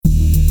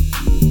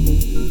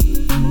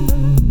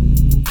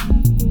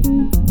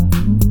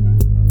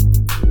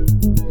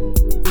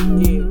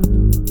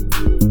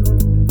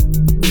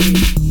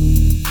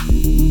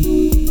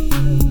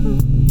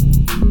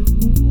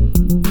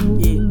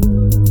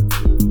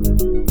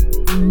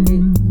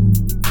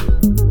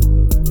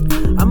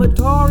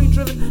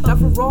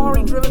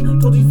driven.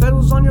 Told you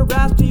federals on your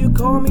ass, do you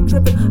call me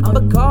trippin'? I'm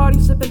Bacardi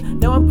sippin',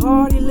 now I'm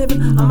party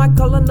living. I might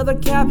call another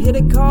cab, hit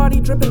a Cardi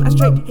drippin'. I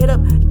straight hit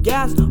up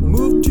gas,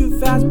 move too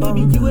fast.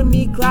 Baby, you and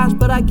me clash,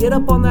 but I get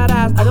up on that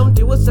ass. I don't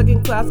do a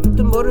second class, keep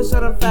the motor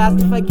set on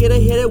fast. If I get a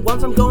hit it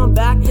once, I'm going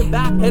back to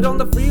back. Head on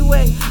the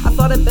freeway, I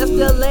thought it best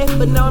LA,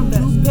 but now I'm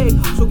best paid.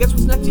 So guess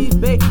what's next, East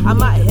Bay? I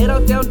might head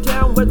out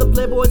downtown where the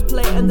Playboys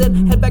play, and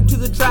then head back to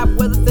the trap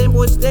where the thin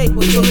boys stay.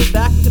 We're going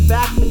back to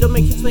back, and don't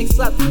make hits make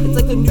slap. It's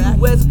like the new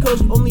West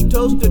Coast, only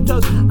toast to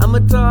toast. I'm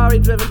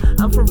Atari driven,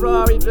 I'm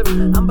Ferrari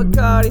driven, I'm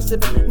Bacardi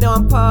sipping, now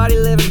I'm party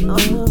living. Oh,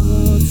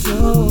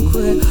 don't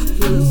quit,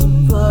 please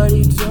the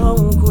party,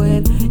 don't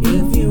quit.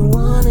 If you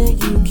want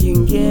it, you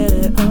can get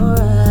it,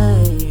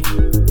 alright.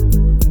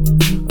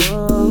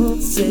 Oh,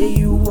 say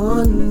you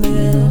want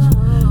it,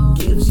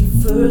 gives you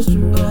first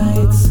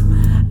rights.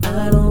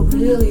 I don't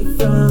really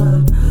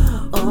front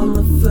on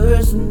the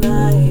first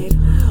night,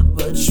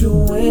 but you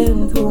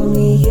win, pull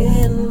me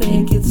in,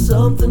 make it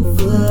something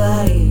for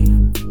life.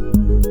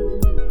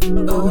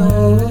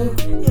 Oh,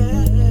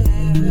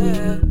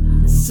 yeah.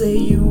 Say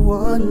you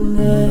want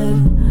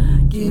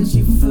it, gives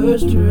you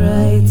first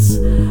rights.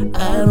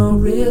 I don't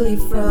really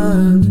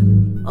front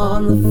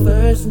on the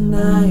first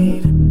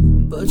night,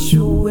 but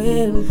you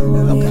win,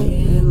 pull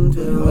me in,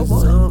 do it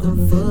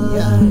something for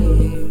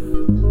life.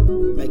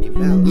 Make it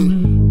bounce.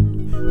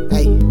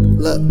 Hey,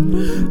 look,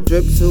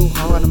 drip too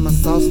hard and my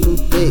sauce too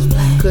thick.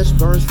 Kush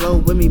burn slow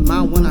with me,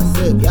 mine when I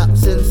sip.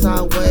 Sitting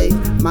sideways,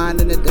 mine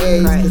in the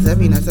days. Cause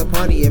every night's a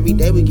party, every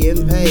day we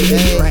getting paid.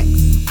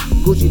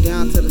 Gucci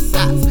down to the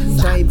socks,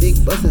 chain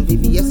big bustin',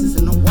 VVS's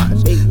in the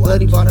watch. Big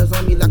bloody bottles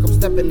on me like I'm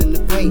stepping in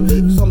the paint.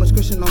 So much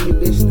cushion on me,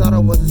 bitch, thought I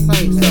was the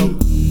same. So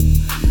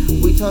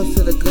we toast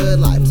to the good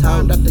life,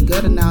 timed up the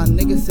gutter, now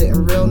niggas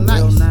sitting real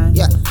nice.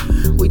 Yeah,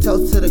 we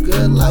toast to the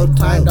good life,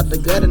 timed up the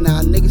gutter,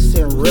 now niggas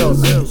sitting real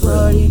nice.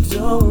 Party,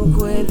 don't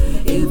quit.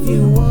 If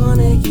you want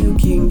it, you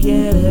can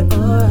get it,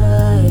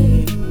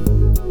 alright.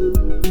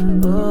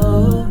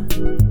 Oh,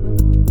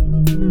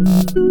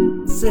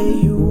 say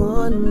you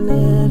want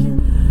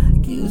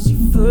it, gives you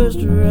first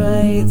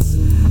rights.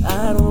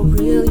 I don't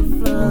really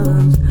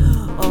front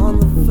on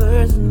the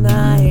first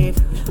night.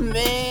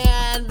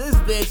 Man, this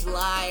bitch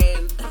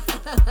lying.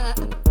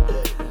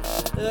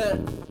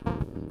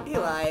 He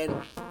lying.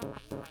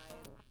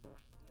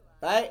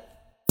 Right?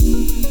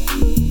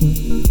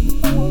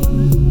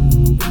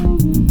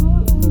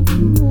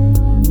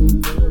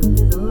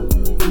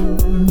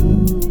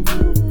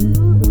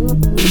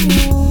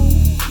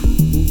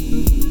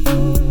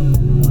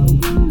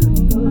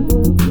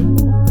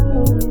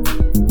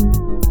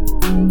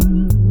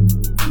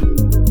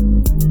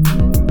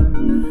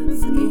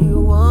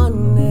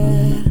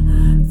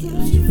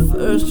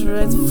 First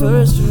right,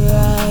 first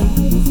right,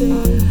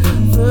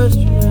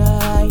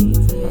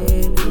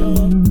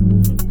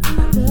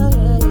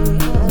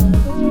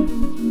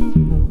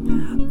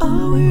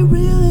 Are we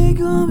really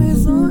gonna be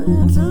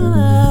something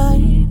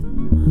tonight?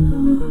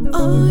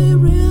 Are we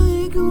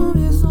really gonna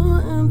be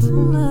something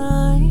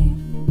tonight?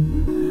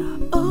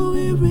 Are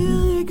we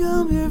really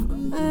gonna be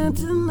something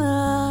tonight?